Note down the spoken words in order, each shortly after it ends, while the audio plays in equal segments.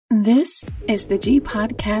This is the G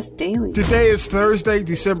Podcast Daily. Today is Thursday,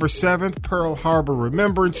 December 7th, Pearl Harbor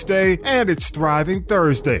Remembrance Day, and it's Thriving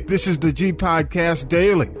Thursday. This is the G Podcast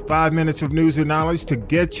Daily. 5 minutes of news and knowledge to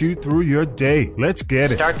get you through your day. Let's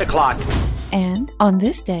get it. Start the clock. And on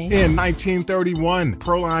this day, in 1931,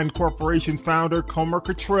 Proline Corporation founder Comer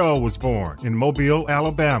Cottrell was born in Mobile,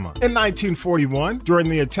 Alabama. In 1941, during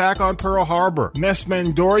the attack on Pearl Harbor,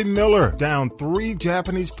 messman Dory Miller downed 3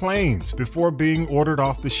 Japanese planes before being ordered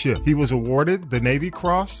off the ship. He was awarded the Navy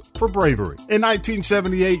Cross for bravery. In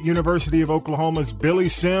 1978, University of Oklahoma's Billy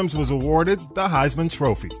Sims was awarded the Heisman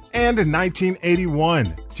Trophy. And in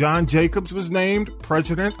 1981, John Jacobs was named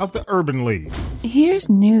president of the Urban League. Here's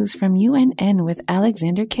news from UNN with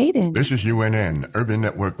Alexander Caden. This is UNN, Urban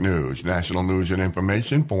Network News, national news and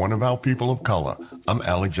information for one of our people of color. I'm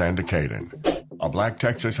Alexander Caden. A black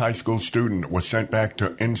Texas high school student was sent back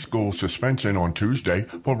to in-school suspension on Tuesday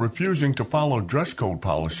for refusing to follow dress code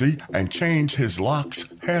policy and change his locks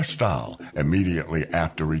hairstyle. Immediately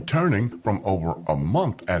after returning from over a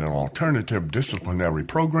month at an alternative disciplinary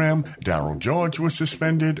program, Darryl George was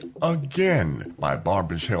suspended again by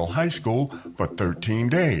Barbers Hill High School for 13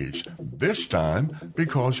 days, this time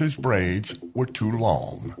because his braids were too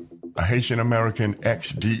long. A Haitian-American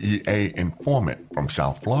ex-DEA informant from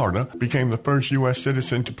South Florida became the first U.S.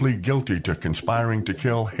 citizen to plead guilty to conspiring to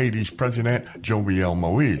kill Haiti's President Jovenel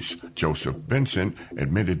Moïse. Joseph Vincent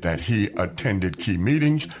admitted that he attended key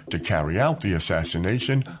meetings to carry out the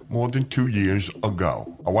assassination more than 2 years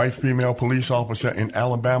ago. A white female police officer in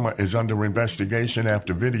Alabama is under investigation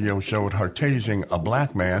after video showed her tasing a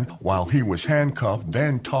black man while he was handcuffed,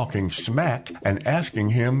 then talking smack and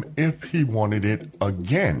asking him if he wanted it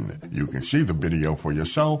again. You can see the video for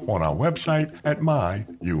yourself on our website at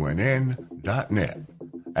myunn.net.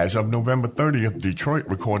 As of November 30th, Detroit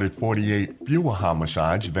recorded 48 fewer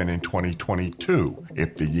homicides than in 2022.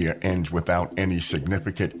 If the year ends without any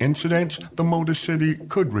significant incidents, the Motor City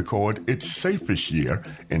could record its safest year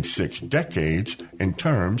in 6 decades in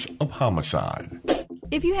terms of homicide.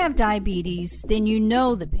 If you have diabetes, then you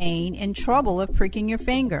know the pain and trouble of pricking your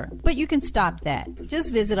finger. But you can stop that.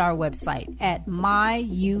 Just visit our website at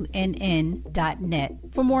myunn.net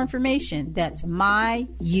for more information. That's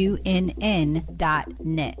myunn.net.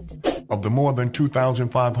 Of the more than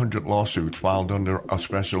 2,500 lawsuits filed under a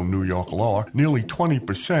special New York law, nearly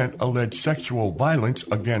 20% allege sexual violence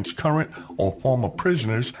against current or former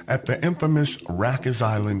prisoners at the infamous Rikers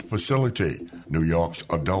Island facility. New York's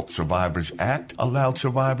Adult Survivors Act allowed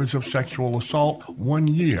survivors of sexual assault 1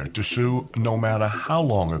 year to sue no matter how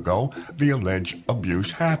long ago the alleged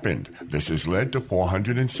abuse happened. This has led to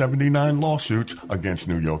 479 lawsuits against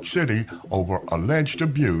New York City over alleged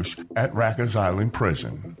abuse at Rikers Island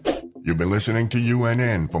Prison. You've been listening to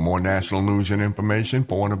UNN. For more national news and information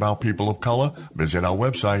for and about people of color, visit our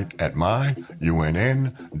website at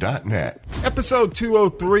myunn.net. Episode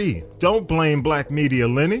 203, Don't Blame Black Media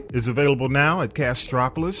Lenny, is available now at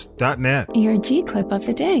castropolis.net. Your G clip of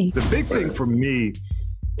the day. The big thing for me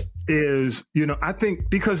is, I think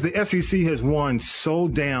because the SEC has won so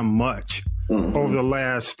damn much over the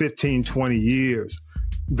last 15, 20 years,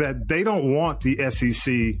 that they don't want the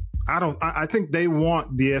SEC. I think they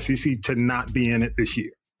want the SEC to not be in it this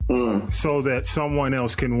year so that someone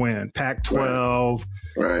else can win. Pac-12,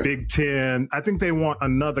 right. Big Ten. I think they want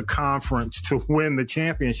another conference to win the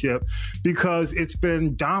championship because it's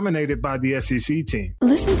been dominated by the SEC team.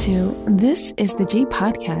 Listen to This is the G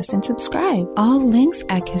Podcast and subscribe. All links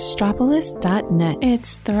at castropolis.net.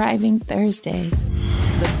 It's Thriving Thursday.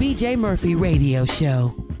 The BJ Murphy Radio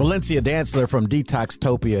Show. Valencia Dantzler from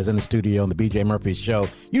Detoxtopia is in the studio on the BJ Murphy Show.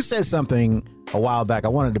 You said something a while back. I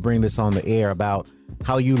wanted to bring this on the air about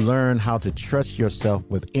how you learn how to trust yourself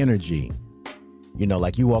with energy.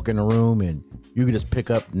 Like you walk in a room and you can just pick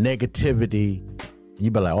up negativity. You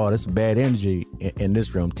be like, oh, this is bad energy in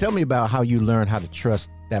this room. Tell me about how you learn how to trust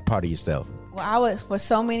that part of yourself. Well, for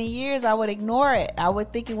so many years, I would ignore it. I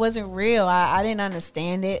would think it wasn't real. I didn't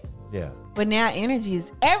understand it. Yeah. But now energy is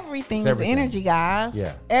everything. Is energy, guys.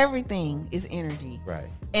 Yeah. Everything is energy. Right.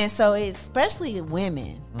 And so especially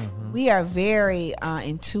women, we are very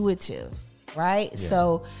intuitive, right? Yeah.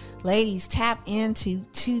 So ladies, tap into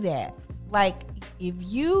that. Like if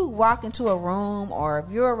you walk into a room or if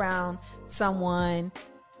you're around someone,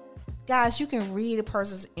 guys, you can read a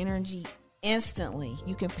person's energy instantly.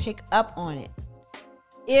 You can pick up on it.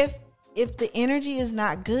 If the energy is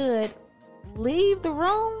not good, leave the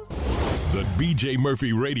room. The BJ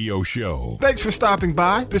Murphy Radio Show. Thanks for stopping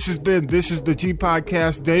by. This is the G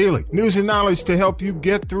Podcast Daily. News and knowledge to help you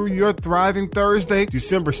get through your Thriving Thursday,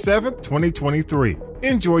 December 7th, 2023.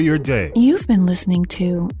 Enjoy your day. You've been listening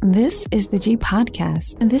to This is the G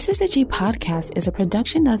Podcast. This is the G Podcast is a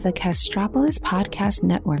production of the Castropolis Podcast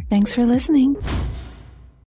Network. Thanks for listening.